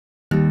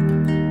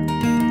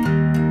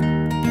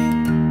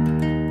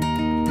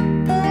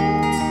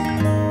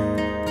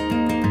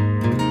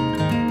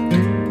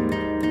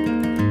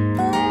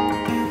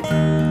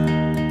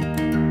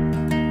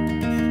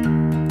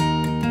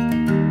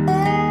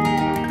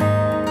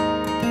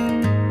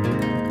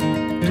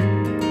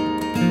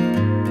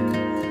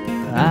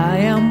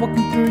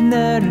walking through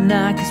another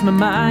night, 'cause my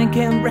mind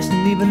can't rest,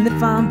 and even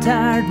if I'm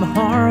tired, my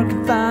heart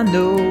can find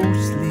no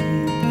sleep.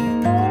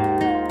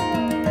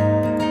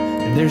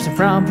 And there's a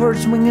front porch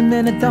swinging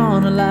in a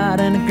dawn of light,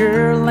 and a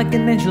girl like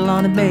an angel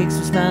on it makes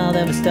me smile.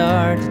 Then we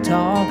start to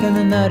talk, and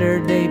another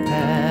day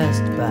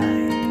passed by.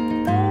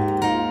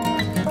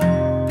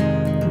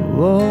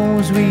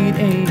 Oh, sweet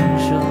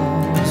angel,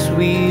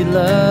 sweet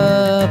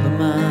love of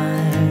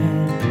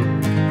mine,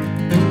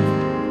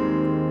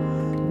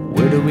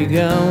 where do we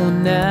go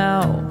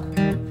now?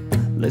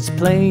 Let's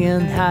play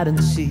and hide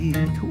and seek.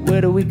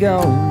 Where do we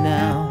go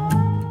now?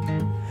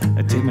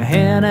 Take my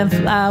hand and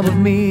fly with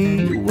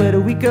me. Where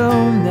do we go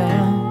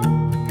now?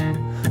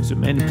 So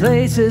many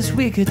places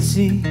we could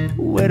see.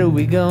 Where do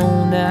we go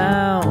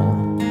now?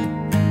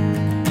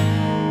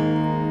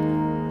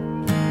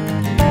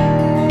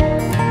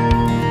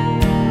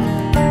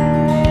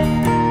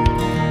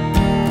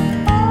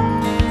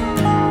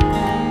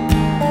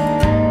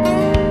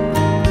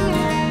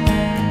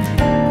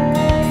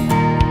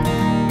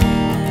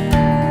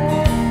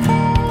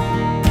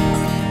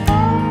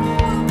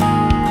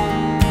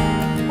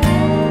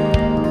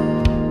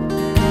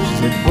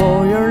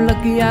 Boy, you're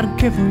lucky I don't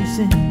care for your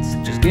sins.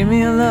 Just give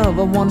me a love,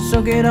 I wanna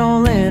soak it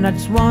all in. I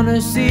just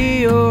wanna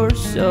see your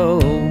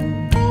soul.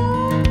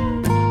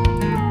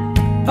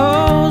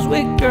 Oh,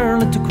 sweet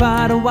girl, it took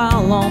quite a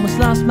while. Almost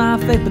lost my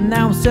faith, but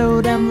now I'm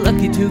so damn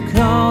lucky to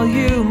call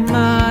you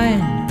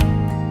mine.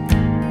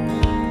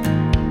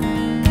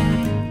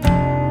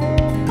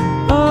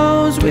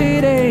 Oh,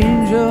 sweet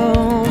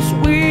angel,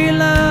 sweet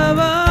love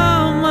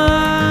of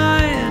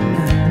mine,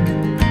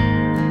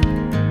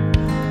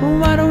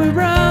 why do we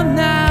run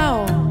now?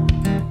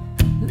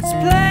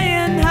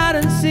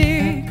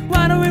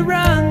 Why do we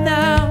run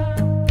now?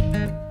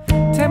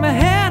 Take my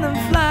hand and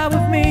fly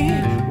with me.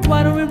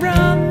 Why do we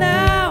run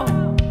now?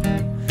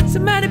 So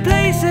many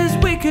places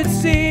we could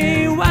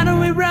see. Why do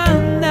we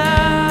run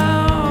now?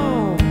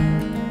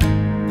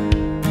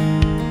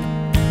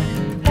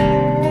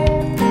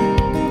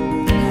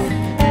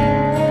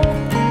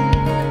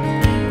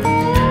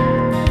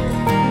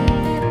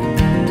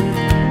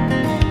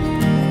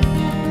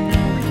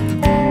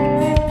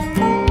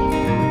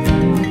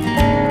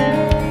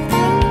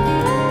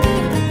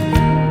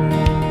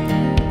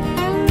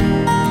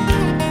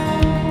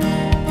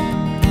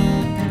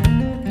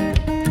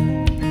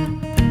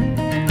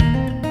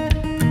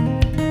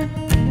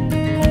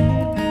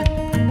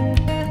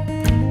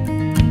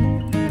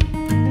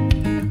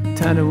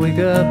 Time to wake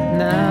up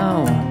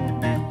now.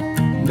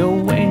 No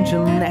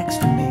angel next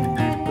to me,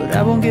 but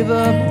I won't give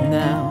up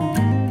now.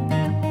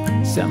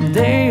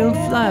 Someday you'll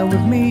fly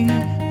with me.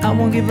 I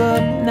won't give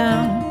up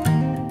now.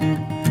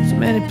 So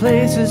many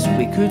places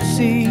we could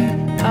see.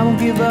 I won't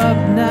give up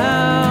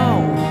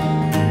now.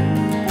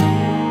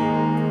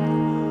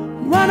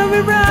 Why do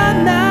we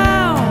run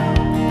now?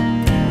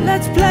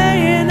 Let's play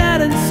in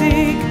hide and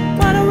seek.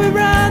 Why do we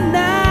run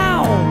now?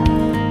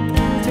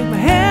 Take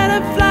my hand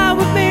and fly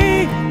with me.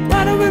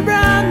 Why do we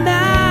run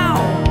now?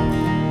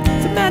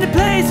 So many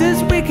places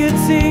we could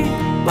see.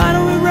 Why do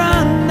we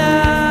run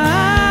now?